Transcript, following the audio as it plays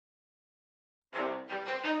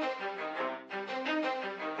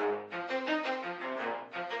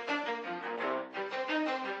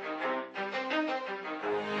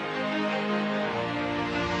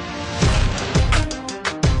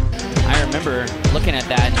remember looking at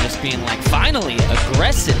that and just being like, finally,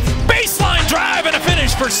 aggressive. Baseline drive and a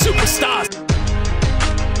finish for Superstars.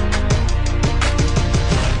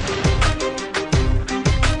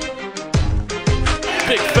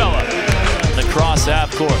 Big fella in the cross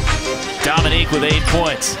half court. Dominique with 8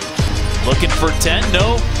 points. Looking for 10,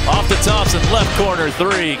 no. Off the Thompson, left corner,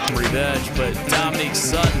 3. Revenge, but Dominique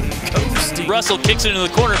Sutton coasting. Russell kicks it into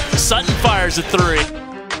the corner. Sutton fires a 3.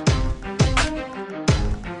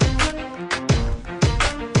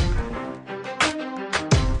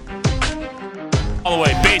 All the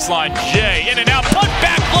way, baseline, Jay, in and out, put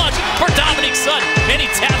back flush for Dominique Sutton, and he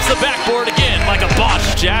taps the backboard again like a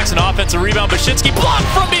Bosch. Jackson, offensive rebound, Bashinsky blocked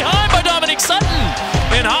from behind by Dominique Sutton,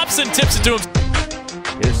 and Hobson tips it to him.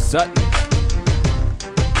 Here's Sutton.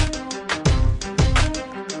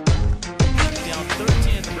 Down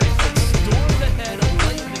 13 in the break, but stormed ahead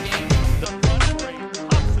late in the game. The front break,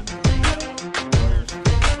 Hobson,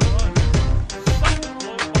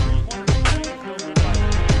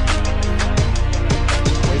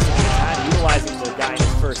 wasting time utilizing the guy in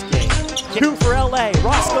his first game. 2 for LA.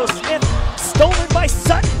 Roscoe Smith stolen by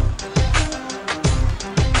Sutton.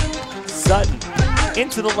 Sutton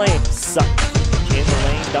into the lane. Sutton in the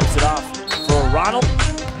lane, dumps it off for Ronald.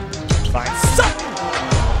 Finds Sutton.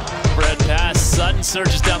 Bread pass, Sutton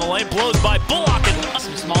searches down the lane, blows by Bullock, and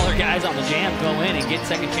Some smaller guys on the jam go in and get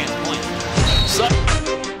second chance points. Sutton.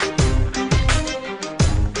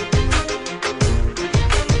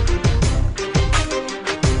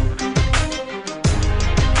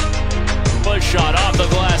 Push shot off the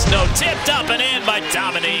glass, no, tipped up and in by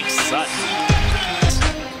Dominique Sutton.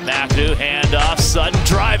 McAdoo, handoff, Sutton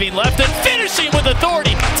driving left and finishing with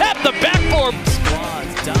authority. Tap the backboard.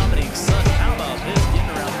 Squads, Dominique Sutton, how about this? Getting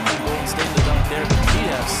around the Golden State the dunk there. He'd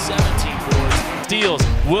have 17 boards. Steals,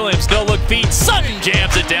 Williams, no look feed. Sutton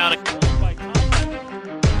jams it down.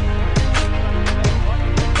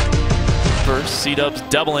 First, C-Dubs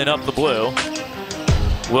doubling up the blue.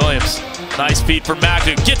 Williams, nice feed for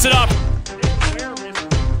McAdoo, gets it up.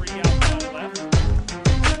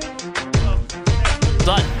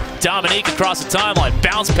 Sutton, Dominique across the timeline,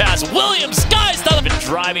 bounce pass, Williams, skies the been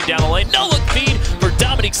driving down the lane, no look feed for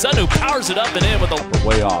Dominique Sutton, who powers it up and in with a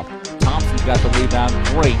Way off. Thompson's got the rebound.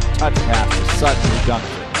 Great touch pass to Sutton, who dunks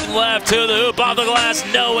it. left to the hoop, off the glass,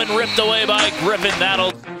 no, and ripped away by Griffin.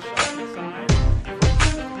 That'll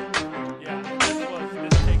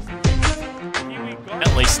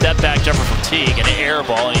Bentley step back jumper from Teague, and an air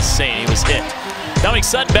ball, and he's saying he was hit. Dominique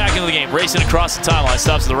Sutton back into the game, racing across the timeline,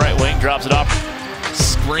 stops to the right wing, drops it off.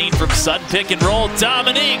 Screen from Sutton, pick and roll.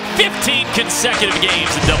 Dominique, 15 consecutive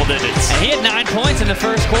games in double digits. And he had 9 points in the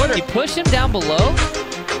first quarter. He pushed him down below.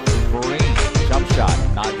 Green, jump shot,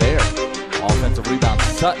 not there. Offensive rebound,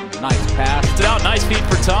 Sutton, nice pass. It's out, nice feed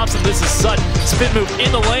for Thompson. This is Sutton. Spin move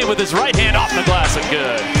in the lane with his right hand off the glass and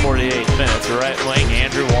good. 48 minutes, right wing,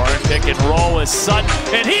 Andrew Warren, pick and roll with Sutton,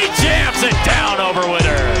 and he jams it down over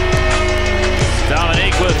Witter.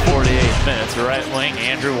 Dominique with 48 minutes, right wing,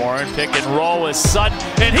 Andrew Warren, pick and roll with Sutton,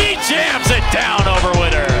 and he jams it down over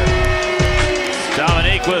Witter.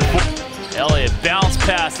 Dominique with Elliott bounce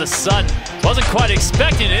pass to Sutton. Wasn't quite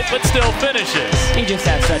expecting it, but still finishes. He just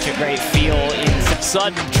has such a great feel in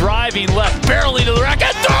Sutton driving left, barely to the rack,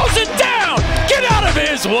 and throws it down! Get out of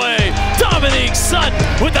his way! Dominique Sutton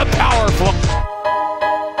with a powerful.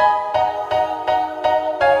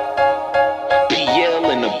 BL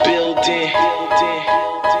in the building.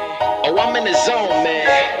 Oh, I'm in the zone, man.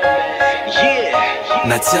 Yeah.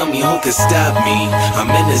 Now tell me who could stop me. I'm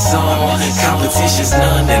in the zone. Competition's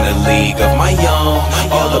none in a league of my own.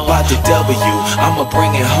 All about the W. I'ma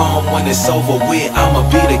bring it home when it's over with. I'ma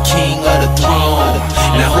be the king of the throne.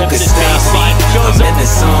 Now who could stop me? I'm in the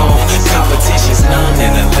zone. Competition's none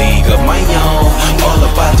in a league of my own. All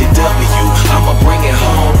about the W. I'ma bring it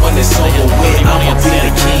home when it's over with. I'ma be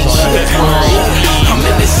the king of the throne. I'm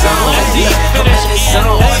in the zone. I'm in the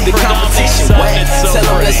zone. The competition wet. Tell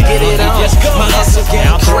them let's get it on. My hustle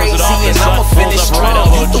getting crazy and I'ma finish strong.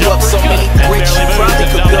 You threw up so many bricks, you probably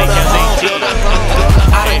could build a home.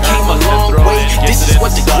 I done came a long way. This is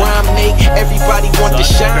what the grind make. Everybody want to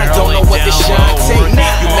shine, don't know what the shine take.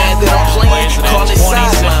 You mad that I'm playing? Call it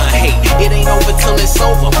sideline. Hey, it ain't over till it's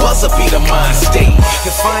over. Buzzer be the mind state.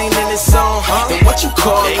 If I ain't in the zone, then what you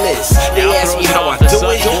call this? They ask me how I do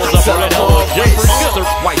it. I tell them all wrist.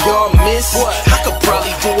 Why y'all miss? I could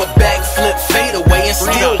probably do a backflip, fade away, and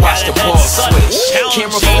still watch the ball switch.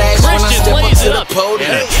 Camera flash when I step up to the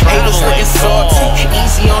podium. Haters looking salty,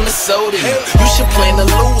 easy on the sodium. You should plan to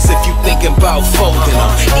lose if you thinking about folding them.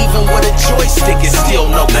 Even with a joystick, it's still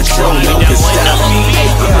no control. No can stop me.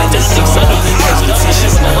 I'm in the zone.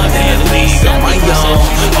 Competition's none in the league of my own.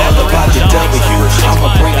 All about the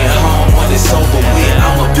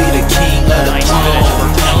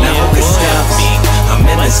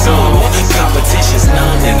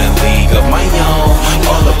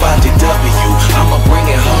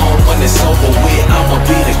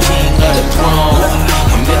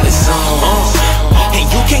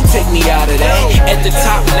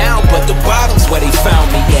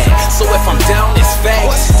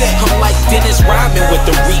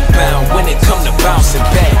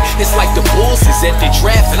at the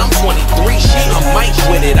draft and I'm 23. I'm Mike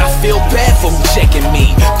with it, I feel bad for who checking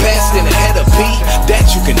me. Passed in ahead of P, that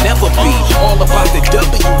you can never be. All about the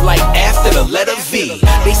W like after the letter V.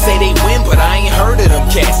 They say they win, but I ain't heard of them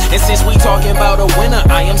cats. And since we talking about a winner,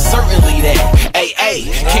 I am certainly that. Ay,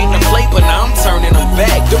 came to play, but now I'm turning them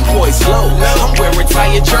back. Them boys low, I'm where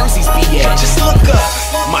retired jerseys be at. Just look up,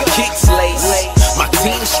 my kicks lace, my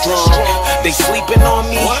team strong. They sleeping on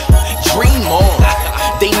me, dream on.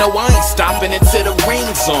 They know I ain't stopping until the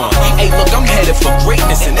ring's on. Hey, look, I'm headed for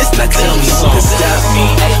greatness, and it's the team song. Stop me,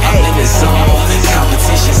 I'm in the zone.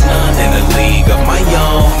 Competition's none in a league of my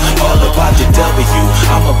own. All about the W,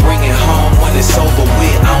 I'ma bring it home. When it's over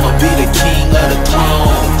with, I'ma be the king of the throne.